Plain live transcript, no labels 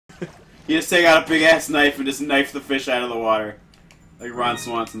You just take out a big ass knife and just knife the fish out of the water, like Ron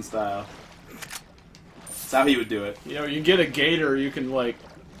Swanson style. That's how he would do it. You know, you get a gator, you can like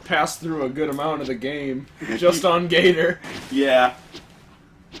pass through a good amount of the game just on gator. Yeah.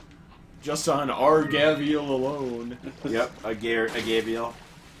 Just on our Gavial alone. Yep, a gavial.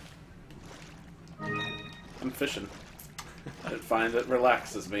 I'm fishing. I find it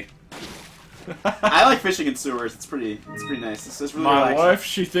relaxes me. I like fishing in sewers. It's pretty nice. It's just really My relaxing. wife,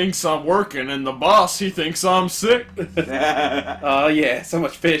 she thinks I'm working, and the boss, he thinks I'm sick. Oh yeah, so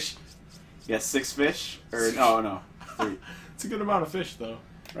much fish. Yeah, 6 fish? Or no, 3. It's a good amount of fish, though.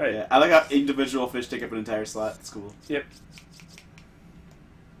 Right. Yeah, I like how individual fish take up an entire slot. It's cool. Yep.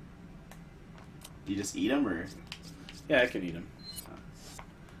 You just eat them, or? Yeah, I can eat them.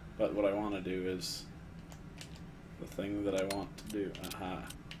 But what I want to do is the thing that I want to do. Aha.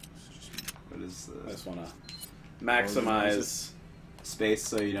 What is I this? just want to maximize. Space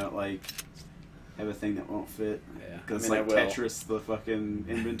so you don't, like, have a thing that won't fit. Yeah. Because I mean, it's like Tetris, the fucking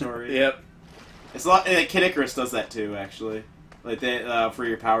inventory. Yep. It's a lot. Kid Icarus does that too, actually. Like they for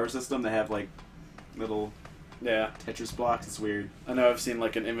your power system, they have like little Tetris blocks. It's weird. I know I've seen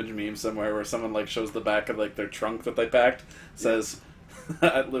like an image meme somewhere where someone like shows the back of like their trunk that they packed. Says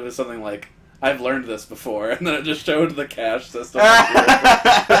it was something like, "I've learned this before," and then it just showed the cache system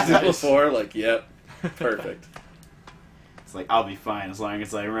before. Like, yep, perfect. It's like, I'll be fine as long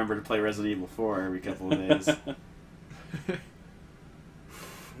as I remember to play Resident Evil 4 every couple of days.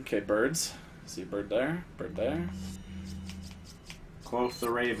 Okay, birds. See a bird there. Bird there. Quoth the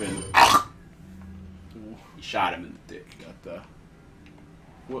Raven. He shot him in the dick. Got the...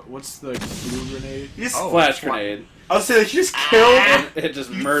 What's the blue grenade? You just Flash grenade. I was saying, you just killed... And it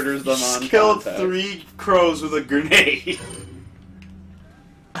just murders them on killed contact. 3 crows with a grenade.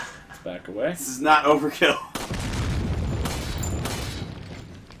 Let's back away. This is not overkill.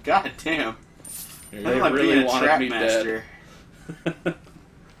 God damn. They I like really being a wanted trap me master. dead.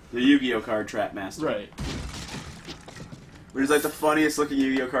 The Yu-Gi-Oh card trap master. Right. Which is like the funniest looking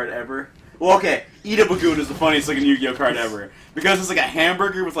Yu-Gi-Oh card ever. Well, okay, Ida Bagoon is the funniest looking Yu-Gi-Oh card ever. Because it's like a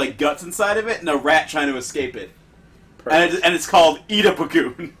hamburger with like guts inside of it and a rat trying to escape it. And it's called Ida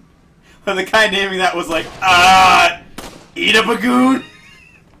Bagoon. And the guy naming that was like, Ida Bagoon?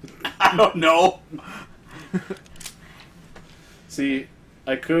 I don't know. See,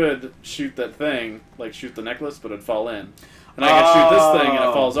 I could shoot that thing, like shoot the necklace, but it'd fall in. And I can shoot this thing and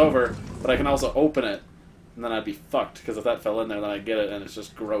it falls over, but I can also open it, and then I'd be fucked, because if that fell in there, then I get it, and it's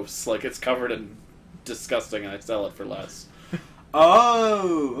just gross. Like, it's covered in disgusting, and I sell it for less.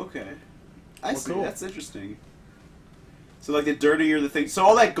 Oh, okay. I see. Cool. That's interesting. So, like, the dirtier the thing... So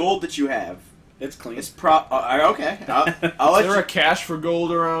all that gold that you have... It's clean. It's okay. I'll let Is there a cache for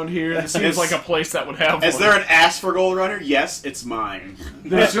gold around here? It seems like a place that would have Is one. there an ass for gold around here? Yes, it's mine.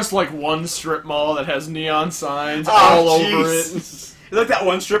 There's just like one strip mall that has neon signs all over it. It's like that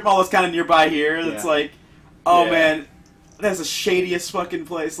one strip mall that's kind of nearby here that's like, oh man, that's the shadiest fucking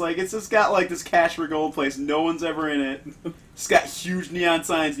place. Like, it's just got like this cash for gold place. No one's ever in it. It's got huge neon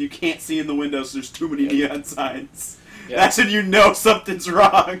signs and you can't see in the windows, so there's too many neon signs. Yeah. That's when you know something's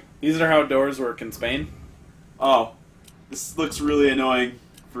wrong. These are how doors work in Spain. Oh, this looks really annoying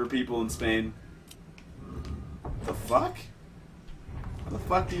for people in Spain. The fuck? How the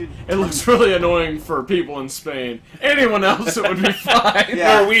fuck, dude? It looks really annoying for people in Spain. Anyone else, it would be fine.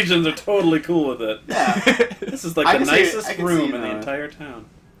 Yeah. Norwegians are totally cool with it. Yeah. This is like the nicest room in the that. entire town.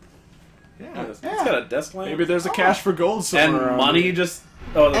 Yeah. It's got a desk lamp. Maybe there's a cache for gold somewhere. And around money here. just...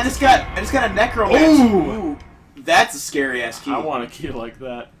 Oh, And it's got a necromancer. Ooh. That's a scary ass key. I want a key like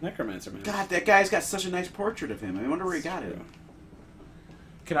that. Necromancer, man. God, that guy's got such a nice portrait of him. I wonder where he got it.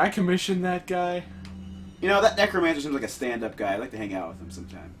 Can I commission that guy? You know, that necromancer seems like a stand-up guy. I'd like to hang out with him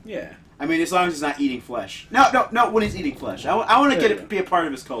sometime. Yeah. I mean, as long as he's not eating flesh. No, when he's eating flesh. I want to be a part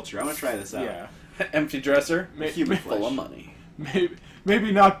of his culture. I want to try this out. Yeah. Empty dresser. Human full flesh. of money.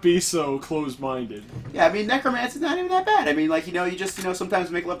 Maybe not be so closed-minded. Yeah, I mean, necromancer's not even that bad. I mean, like, you just, sometimes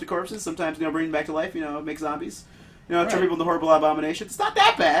make love to corpses, sometimes, bring them back to life, make zombies. Turn people into horrible abominations. It's not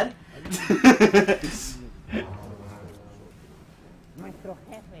that bad. Nuestro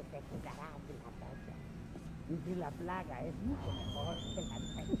jefe se quitará de la casa. Y la plaga es mucho mejor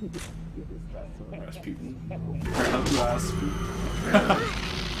que la Rasputin.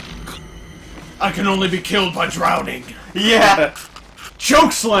 I can only be killed by drowning. Yeah.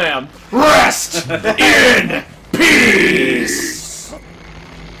 Chokeslam! Rest in peace!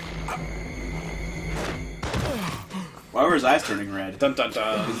 Why were his eyes turning red? Dun dun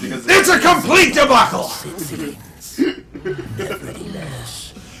dun. It's a complete debacle!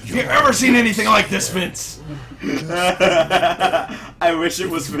 You ever seen anything like this, Vince? I wish it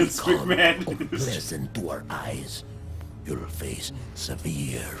was Vince McMahon. Unpleasant to our eyes, you'll face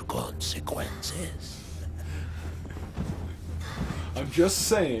severe consequences. I'm just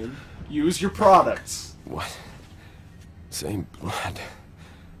saying, use your products. What? Same blood.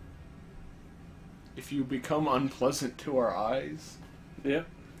 If you become unpleasant to our eyes... Yep.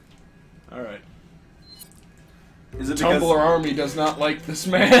 Alright. Is it because... Tumblr Army does not like this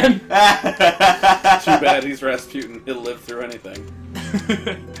man. Too bad he's Rasputin. He'll live through anything.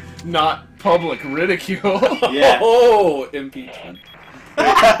 Not public ridicule. Yeah. Oh, impeachment.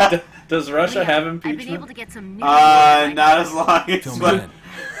 Does Russia have I've been able impeachment? to get some new Not as long as... Fill me But, in.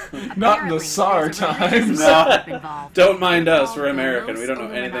 Not in the Tsar times. No. Don't mind us, we're American. We don't know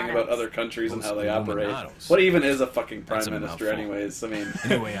anything about other countries and how they Most operate. Illuminados. What even is a fucking prime That's a minister mouthful. anyways? I mean,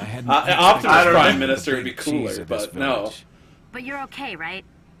 Anyway, I had Optimus I don't prime know. minister would be Big cheese cooler, of this but no. village. But you're okay, right?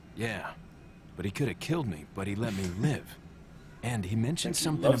 Yeah, but he could have killed me, but he let me live. And he mentioned He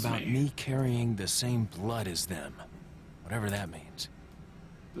something loves about me. me carrying the same blood as them. Whatever that means.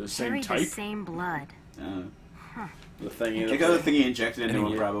 The same Carry the type. same blood. The thing Take out the thing he injected into him,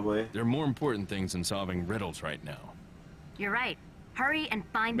 Anyway. probably. There are more important things than solving riddles right now. You're right. Hurry and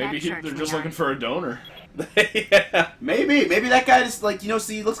find Maybe that church. they're just Leon. looking for a donor. Yeah. Maybe that guy just, like,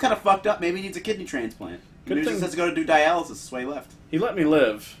 see, he looks kind of fucked up. Maybe he needs a kidney transplant. Good Maybe he thing- just has to go to do dialysis. That's why he left. He let me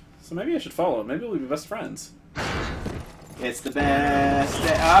live, so maybe I should follow him. Maybe we'll be best friends. It's the best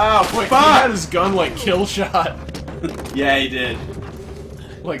day. Oh, Wait, he had fuck! his gun like kill shot, Yeah, he did.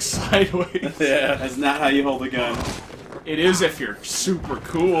 like sideways. Yeah. That's not how you hold a gun. It is if you're super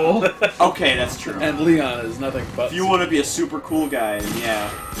cool. Okay, that's true. And Leon is nothing but. If you want to be a super cool guy, then yeah.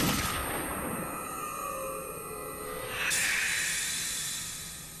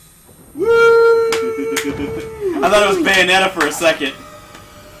 Woo! I thought it was Bayonetta for a second.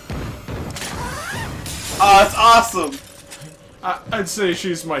 Oh, it's awesome! I'd say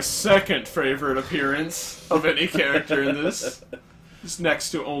she's my second favorite appearance of any character in this. It's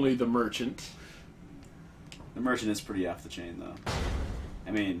next to only the Merchant. The Merchant is pretty off the chain, though.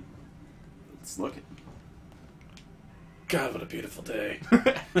 I mean, let's look at God, what a beautiful day.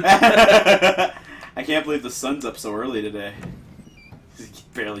 I can't believe the sun's up so early today. You can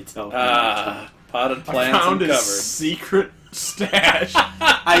barely tell. Potted plants Found and his covered. secret stash.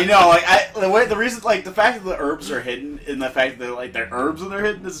 I know, like the reason, like the fact that the herbs are hidden, and the fact that like they're herbs and they're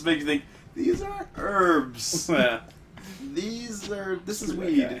hidden, this makes you think these are herbs. Yeah. This is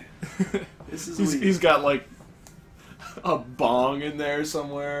weed. This is weed. He's got like a bong in there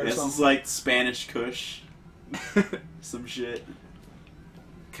somewhere or This is something. like Spanish Kush. Some shit.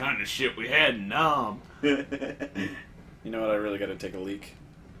 Kind of shit we had in Nam. You know what? I really gotta take a leak.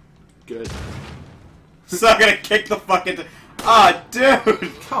 Good. So I'm gonna kick the fucking. Ah,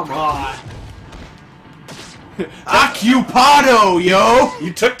 dude! Come on. Occupado, yo!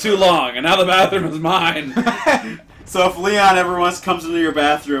 You took too long, and now the bathroom is mine. So if Leon ever once comes into your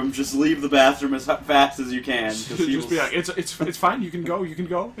bathroom, just leave the bathroom as fast as you can. 'cause he Just be will like, it's fine. You can go. You can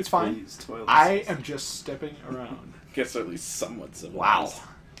go. It's fine. use toilet I seats. am just stepping around. Guess at least somewhat civilized. Wow.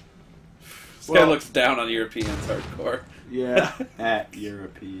 This guy looks down on Europeans hardcore. Yeah. At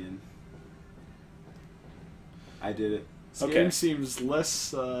European. I did it. This Okay. game seems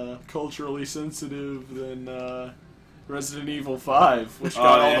less culturally sensitive than Resident Evil 5, which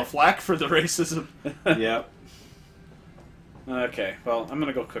got all yeah. the flack for the racism. Yep. Okay, well, I'm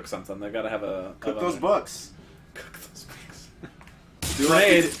gonna go cook something. They gotta have a... Cook have those a- books. Cook those books. Do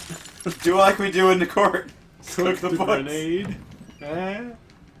like, do like we do in the court. Cook the books. grenade.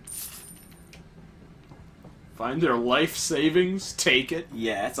 Find their life savings, take it.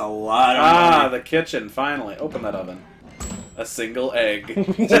 Yeah, it's a lot of Ah, money. the kitchen, finally. Open that oven. A single egg.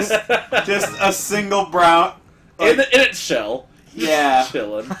 Just a single brown. in its shell. Yeah.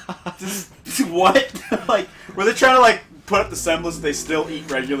 Chilling. Just, what? Like, were they trying to like put up the semblance that they still eat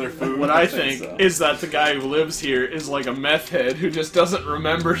regular food? What I think think so. is that the guy who lives here is like a meth head who just doesn't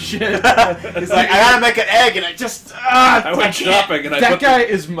remember shit. He's like, I gotta make an egg, and I just I went can't. shopping and I That put guy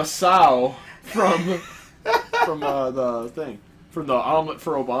is Masao from the thing, from the omelet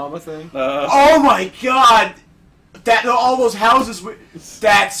for Obama thing. Oh my god! That all those houses.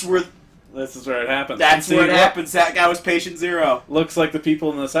 That's where. This is where it happens. That's See, where it look- happens. That guy was patient zero. Looks like the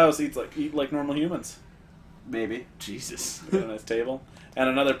people in this house eat like normal humans. Maybe. Jesus. Got a nice table. And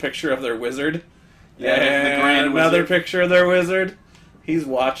another picture of their wizard. Yeah, the and grand another wizard. picture of their wizard. He's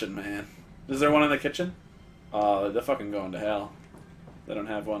watching, man. Is there one in the kitchen? Oh, they're fucking going to hell. They don't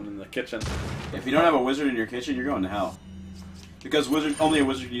have one in the kitchen. If you don't have a wizard in your kitchen, you're going to hell. Because only a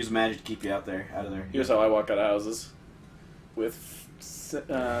wizard can use magic to keep you out of there. Here's how I walk out of houses. With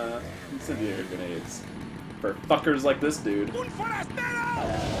incendiary grenades. For fuckers like this dude.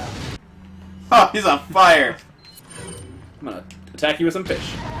 Oh, he's on fire. I'm gonna attack you with some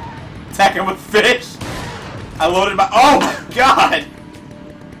fish. Attack him with fish. I loaded my. Oh my god.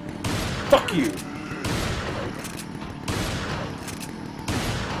 Fuck you.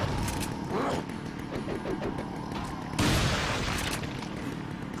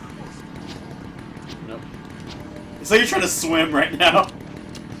 Nope. It's like you're trying to swim right now.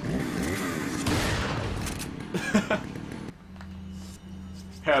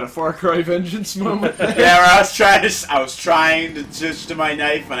 Had a Far Cry Vengeance moment. Yeah, where I was trying to switch to my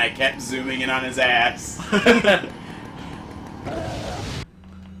knife, and I kept zooming in on his ass.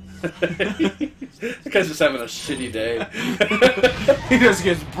 This guy's just having a shitty day. He just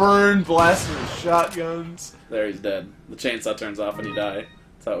gets burned, blasted with shotguns. There, he's dead. The chainsaw turns off and you die.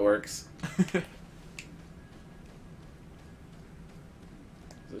 That's how it works. Is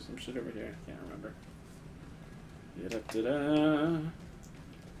there some shit over here? Can't remember. Da-da-da-da.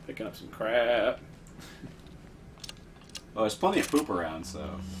 Picking up some crap. Well, there's plenty of poop around,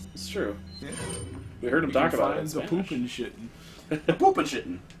 so. It's true. Yeah. We heard him You talk can about it in find the Spanish. poop and shitting. The poop and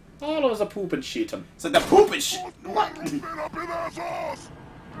shitting. All of us a poop and shitting. It's like the poop and shit. What?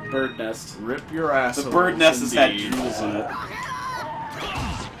 Bird nest. Rip your ass. The bird nest has had jewels in it.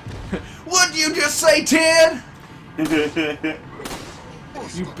 What'd you just say, Ted?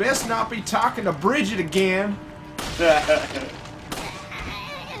 You best not be talking to Bridget again.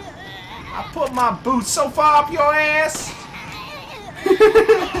 I put my boots so far up your ass.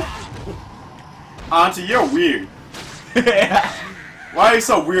 Auntie, you're weird. Why are you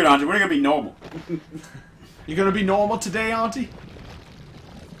so weird, Auntie? When are you gonna be normal? You gonna be normal today, Auntie?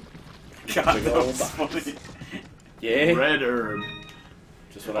 God, Big that old was box. funny. Yeah. Red herb.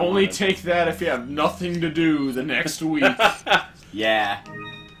 Just what I Only wanted. take that if you have nothing to do the next week. Yeah.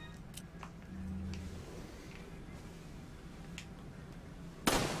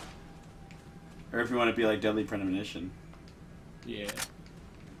 Or if you want to be like Deadly Premonition. Yeah.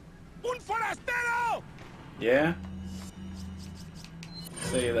 Yeah?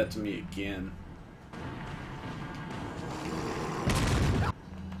 Say that to me again.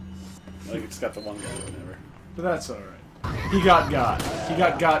 Like, it's got the one guy or whatever. But that's alright. He got got. He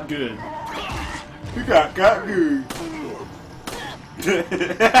got good. You got good.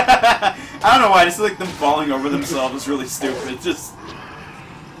 I don't know why. I just feel like them falling over themselves is really stupid. It's just.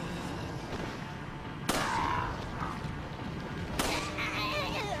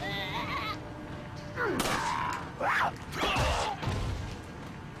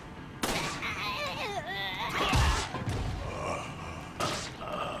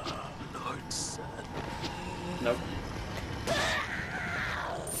 Nope.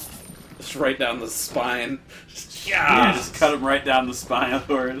 Just right down the spine. Yeah, just cut him right down the spinal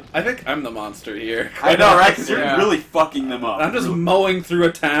cord. I think I'm the monster here. I know, right? Because you're Yeah. really fucking them up. I'm just mowing through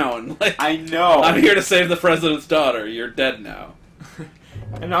a town. Like, I know. I'm here to save the president's daughter. You're dead now.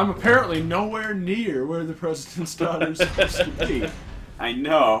 And I'm apparently nowhere near where the president's daughter is supposed to be. I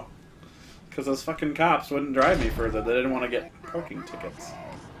know. Because those fucking cops wouldn't drive me further. They didn't want to get parking tickets.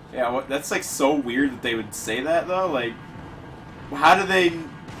 Yeah, that's like so weird that they would say that though. Like, how do they?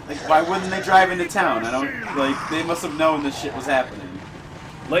 Like, why wouldn't they drive into town? I don't. Like, they must have known this shit was happening.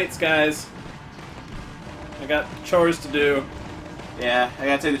 Lates, guys. I got chores to do. Yeah, I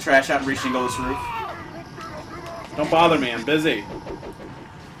gotta take the trash out and re-shingle this roof. Don't bother me. I'm busy.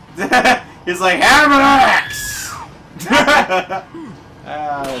 He's like, have an axe!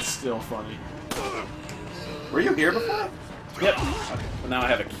 That's still funny. Were you here before? Yep. But now I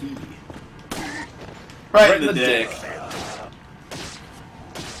have a key. Right in the dick.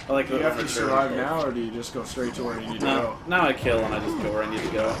 I like Do you the have to overture. survive now, or do you just go straight to where you need to No, go? now I kill and I just go where I need to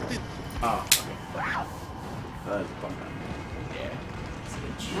go. Oh, That's a bummer. okay.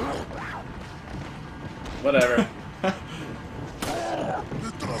 Whatever.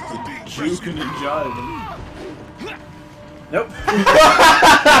 Juking and jiving. Nope.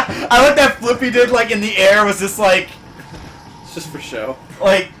 I like that flip he did, like, in the air was just like, It's just for show.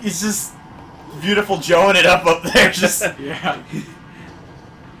 he's just beautiful Joeing it up there, just, Yeah.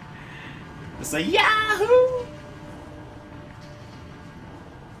 just like, Yahoo!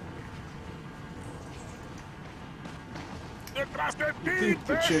 I think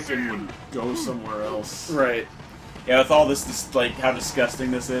the chicken would go somewhere else. Right. Yeah, with all this, like, how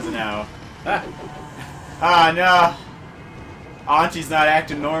disgusting this is and how, Ah. ah, no, Auntie's not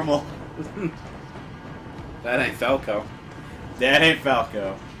acting normal. That ain't Falco. That ain't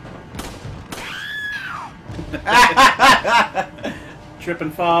Falco. Trip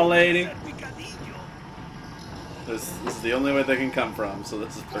and fall, lady. This is the only way they can come from, so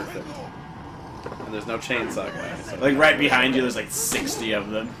this is perfect. And And there's no chainsaw guy. So Like right behind you, there's like 60 of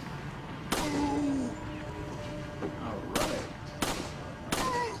them.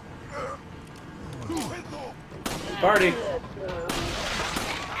 Alright. Party!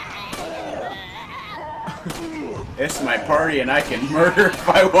 It's my party and I can murder if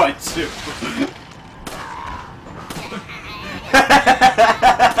I want to.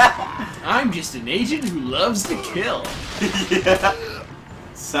 I'm just an agent who loves to kill. Yeah.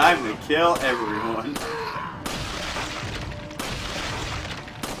 It's time to kill everyone.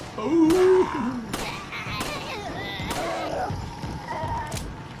 Ooh.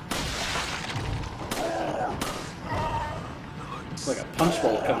 It's like a punch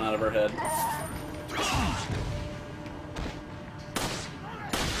bowl coming out of her head.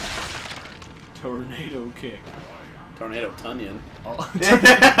 Tornado kick. Tornado Tunyon.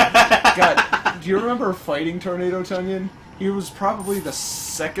 God, do you remember fighting Tornado Tunyon? He was probably the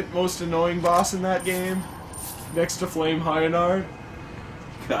second most annoying boss in that game, next to Flame Hyanard.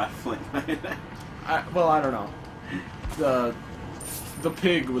 God, Flame. Well, I don't know. The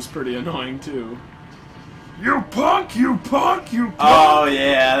pig was pretty annoying too. You punk! You punk! You punk! Oh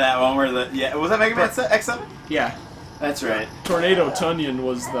yeah, that one where the was that Mega Man X7? Yeah, That's right. Tornado Tunyon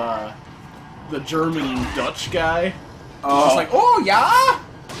was the German Dutch guy. Oh, Just like, oh yeah,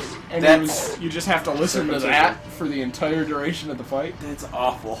 and That's- you just have to listen to that for the entire duration of the fight. that's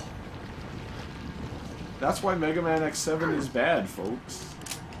awful. That's why Mega Man X7 is bad, folks.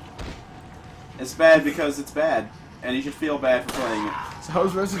 It's bad because it's bad, and you should feel bad for playing it. So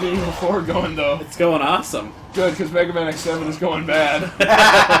how's Resident Evil 4 going though? It's going awesome. Good, because Mega Man X7 is going bad.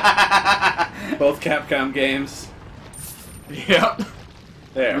 Both Capcom games. Yep.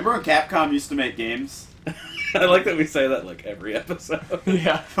 There. Remember when Capcom used to make games? I like that we say that like every episode.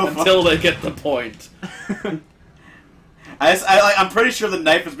 Yeah. Until they get the point. I'm pretty sure the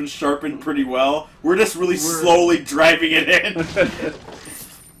knife has been sharpened pretty well. We're just really slowly driving it in.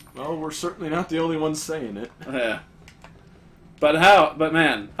 Well, we're certainly not the only ones saying it. Yeah. But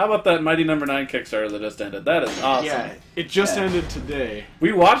man, how about that Mighty Number 9 Kickstarter that just ended? That is awesome. Yeah, it just Yeah. ended today.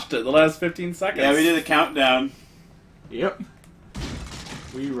 We watched it the last 15 seconds. Yeah, we did a countdown. Yep.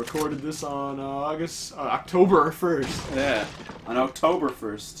 We recorded this on October 1st. Yeah. On October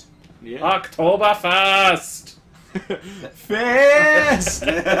 1st. Yeah. Oktoberfest! Fest!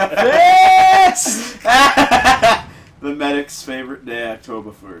 Fest! The medic's favorite day,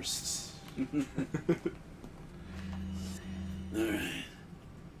 October 1st. You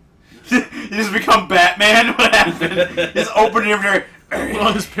just become Batman? What happened? Just open your...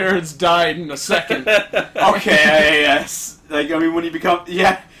 Well, his parents died in a second. Okay, yes. Like, I mean, when you become...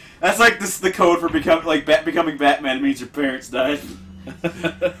 Yeah, that's like the code for becoming Batman means your parents died.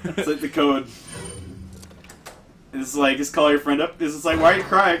 It's like the code. It's like, just call your friend up. It's like, why are you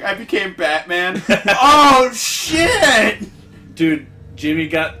crying? I became Batman. Oh, shit! Dude, Jimmy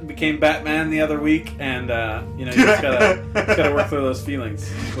became Batman the other week, and, you just gotta work through those feelings.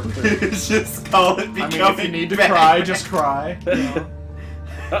 Work through. Just call it becoming I mean, if you need to Batman. cry, just cry. You know?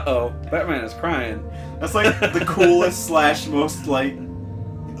 Uh-oh, Batman is crying. That's like the coolest / most like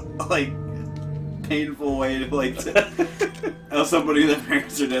painful way to tell somebody their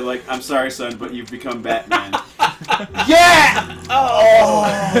parents are dead. Like, I'm sorry, son, but you've become Batman. Yeah.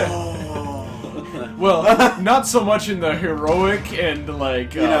 Oh. Well, not so much in the heroic and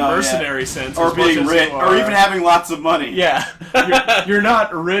mercenary sense, or as much being as rich, you or are- even having lots of money. Yeah, you're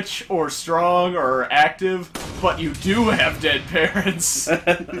not rich or strong or active, but you do have dead parents.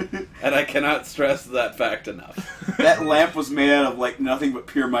 And I cannot stress that fact enough. That lamp was made out of like nothing but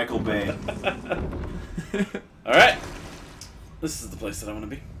pure Michael Bay. Alright. This is the place that I want to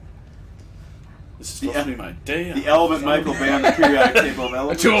be. This is supposed to be my day. The element Michael Bay on the periodic table of I'm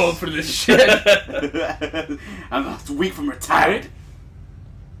elements. too old for this shit. I'm a week from retired.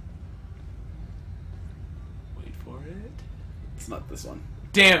 Wait for it. It's not this one.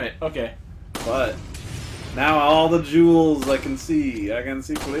 Damn it. Okay. But now all the jewels I can see. I can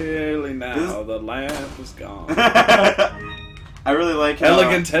see clearly now. The lamp is gone. I really like how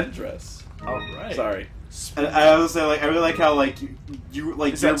Elegant headsdress. All right. Sorry. I was say like I really like how like you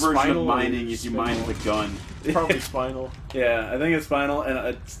like Is your that version spinal of or mining is you mine with a gun. Probably spinal. Yeah, I think it's final,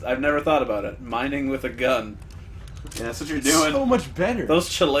 and I've never thought about it. Mining with a gun. Yeah, that's what you're doing. So much better. Those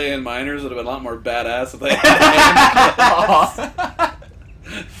Chilean miners would have been a lot more badass if they had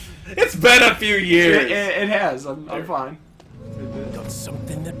It's been a few years. It has. I'm fine. Got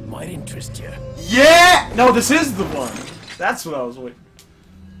something that might interest you. Yeah. No, this is the one. That's what I was waiting.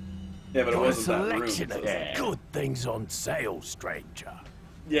 Yeah, but it Got a wasn't that room. selection so of it's- good things on sale, stranger.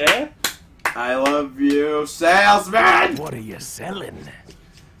 Yeah? I love you, salesman. What are you selling?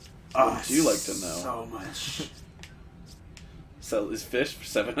 Oh, do you like to know? So much. Sell these fish for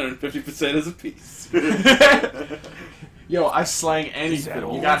 750% as a piece. Yo, I slang anything. that You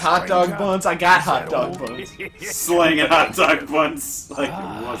old, got hot dog stranger? buns? I got Is hot that dog old? buns. Slanging hot dog buns like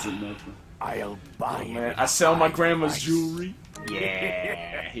it wasn't nothing. I'll buy it. Man, I sell my grandma's jewelry.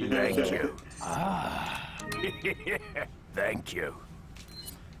 Yeah. Thank you. Thank you.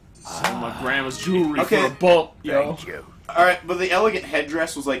 Sell my grandma's jewelry Okay. for a bulk, yo. Thank you. All right, but the elegant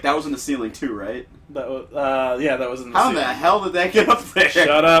headdress was like that was in the ceiling too, right? That was, yeah, that was in the How in the ceiling. hell did that get up there?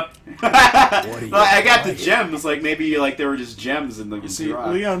 Shut up. are you I got the buying? gems. Like maybe like they were just gems in the You see,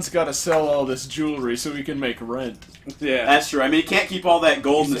 garage. Leon's got to sell all this jewelry so he can make rent. Yeah. That's true. I mean, you can't keep all that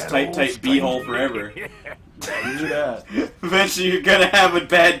gold in Is this that tight, old tight stranger? beehole forever. Do that. Eventually, you're gonna have a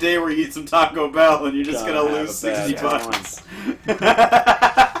bad day where you eat some Taco Bell and you're just Gonna gonna have lose a bad 60 day. bucks.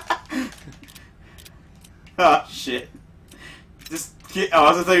 Oh shit! Just I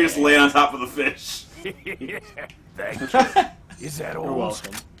was gonna say you just lay on top of the fish. Thank you. Is that You're old?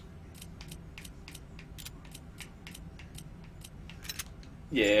 welcome.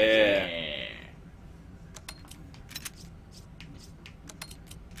 Yeah.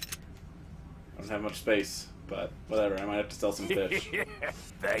 I don't have much space, but whatever. I might have to sell some fish.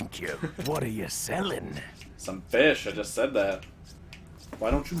 Thank you. What are you selling? Some fish. I just said that. Why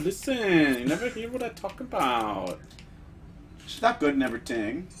don't you listen? You never hear what I talk about. She's not good and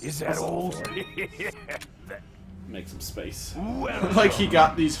everything. Is that old? Make some space. Like he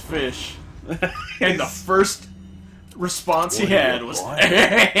got these fish, and the first response he What are had you was,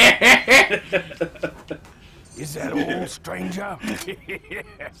 Is that old, stranger?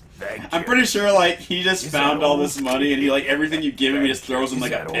 Thank you. I'm pretty sure like he just Is found that all old? this money and he like everything you give him he just throws in Is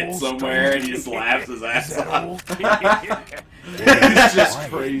like a that pit old, somewhere and he stranger? just laughs his Is ass that off. old? It's just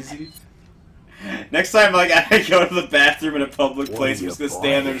crazy. Next time, like I go to the bathroom in a public What place, are I'm just you gonna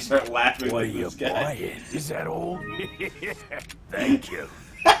stand there and buying? start laughing What are like you this guy. buying? Is that old? Thank you.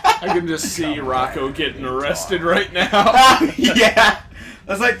 I can just see Rocco getting arrested right now. Yeah,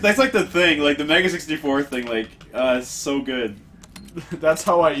 that's like the thing, like the Mega 64 thing. Like, it's so good. That's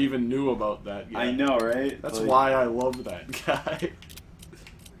how I even knew about that guy. I know, right? That's Like, why I love that guy.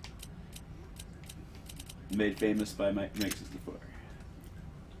 made famous by Mega 64.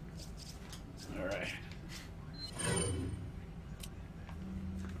 All right.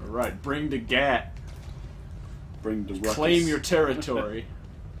 Alright, bring the gat. Bring the ruckus Claim your territory.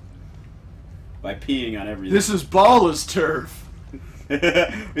 by peeing on everything. This is Balla's turf.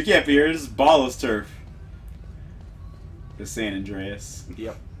 We can't be here. This is Balla's turf. The San Andreas.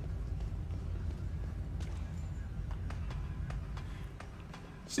 Yep.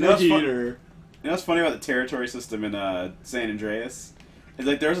 You know what's fun- Heater. You know what's funny about the territory system in San Andreas? Is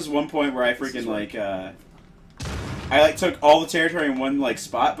like there's this one point where I freaking like I like took all the territory in one like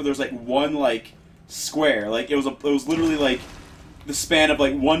spot, but there's like one like square, like it was literally like the span of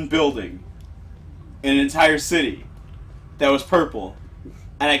like one building in an entire city that was purple,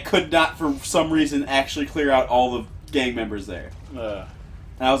 and I could not for some reason actually clear out all the gang members there. And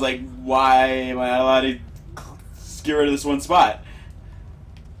I was like, why am I not allowed to get rid of this one spot?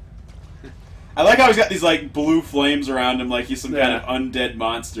 I like how he's got these like blue flames around him, like he's some kind of undead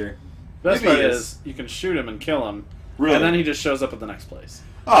monster. Best Maybe part he is you can shoot him and kill him, Really? and then he just shows up at the next place.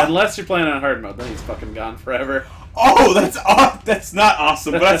 Oh. Unless you're playing on hard mode, then he's fucking gone forever. Oh, that's not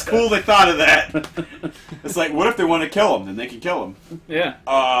awesome, but that's cool they thought of that. It's like, what if they want to kill him? Then they can kill him. Yeah,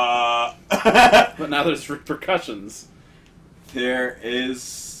 Uh, but now there's repercussions. there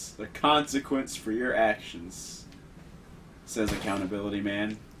is a consequence for your actions, says Accountability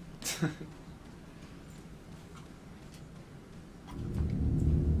Man.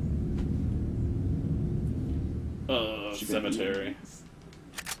 Cemetery.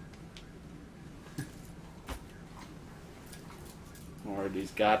 Or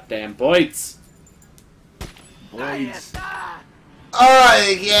these goddamn boits. Blades.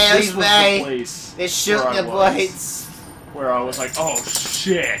 Oh, yeah, This was the place They're shooting where I the was. blades. Where I was like, oh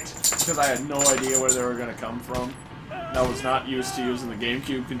shit! Because I had no idea where they were going to come from. And I was not used to using the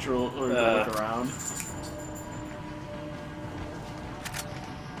GameCube control or to look around.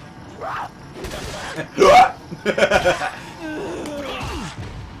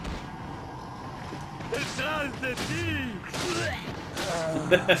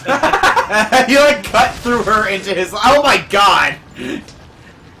 He like cut through her into his. Oh my god!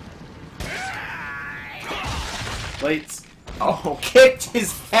 Plates. Oh, Kicked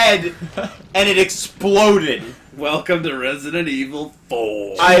his head and it exploded. Welcome to Resident Evil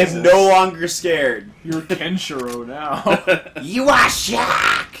 4. I am no longer scared. you're Kenshiro now. You are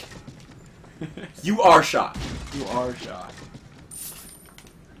shocked. You are shocked. You are shocked.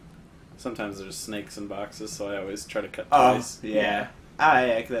 Sometimes there's snakes in boxes, so I always try to cut Oh, twice. yeah. Ah,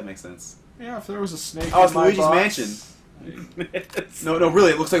 yeah, that makes sense. Yeah, if there was a snake. Oh, it's in my Luigi's box, Mansion. No,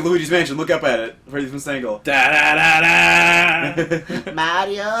 really, it looks like Luigi's Mansion. Look up at it from this angle. Da-da-da-da!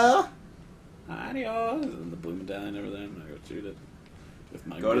 Mario! Mario! And the blue medallion over there. I'm gonna go shoot it with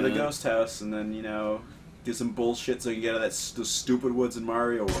my Go to the gun. ghost house and then, do some bullshit so you can get out of those stupid woods in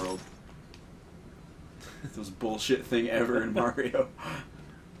Mario World. Those bullshit thing ever in Mario.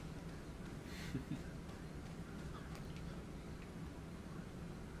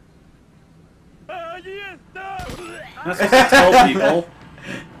 I'm not supposed to tell people.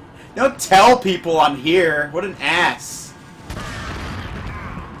 Don't tell people I'm here. What an ass.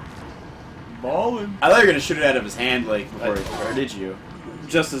 Ballin'. I thought you were gonna shoot it out of his hand, like, before, or did you?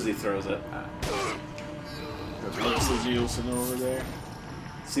 Just as he throws it. Leslie Nielsen over there.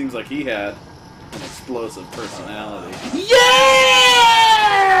 Seems like he had an explosive personality. Yeah!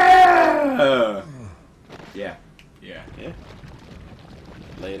 Yeah. Yeah. Yeah.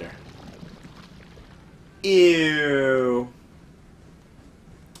 Later. Ew.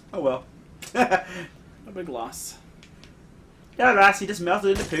 Oh well. A big loss. Yeah, Ross, he just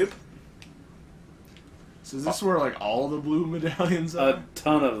melted into poop. So is this where like all the blue medallions are? A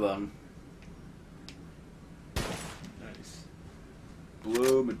ton of them. Nice.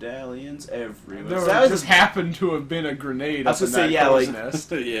 Blue medallions everywhere. There So that was just happened to have been a grenade. I was up gonna in say, that yeah, crow's like-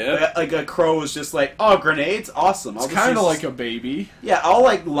 nest. Yeah. like a crow was just like, oh, grenades? Awesome. It's kind of like a baby. Yeah, I'll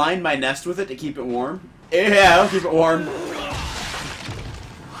like line my nest with it to keep it warm. Yeah, I'll keep it warm.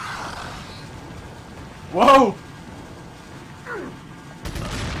 Whoa!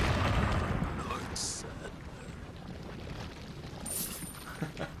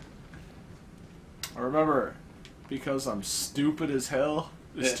 I remember, because I'm stupid as hell,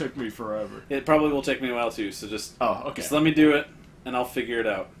 this Yeah. took me forever. It probably will take me a while too, so just Oh, okay. just let me do it, and I'll figure it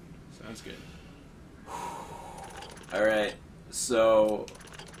out. Sounds good. Alright, so...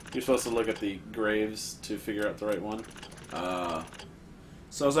 You're supposed to look at the graves to figure out the right one.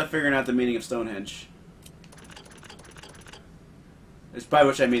 So was I figuring out the meaning of Stonehenge? It's by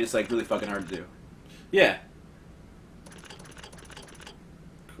which I mean it's like really fucking hard to do. Yeah.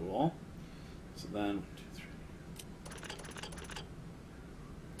 Cool. So then, 1, 2,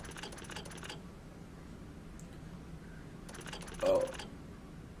 3. Oh.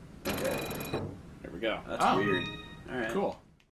 Okay. There we go. That's Oh. weird. Alright. Cool.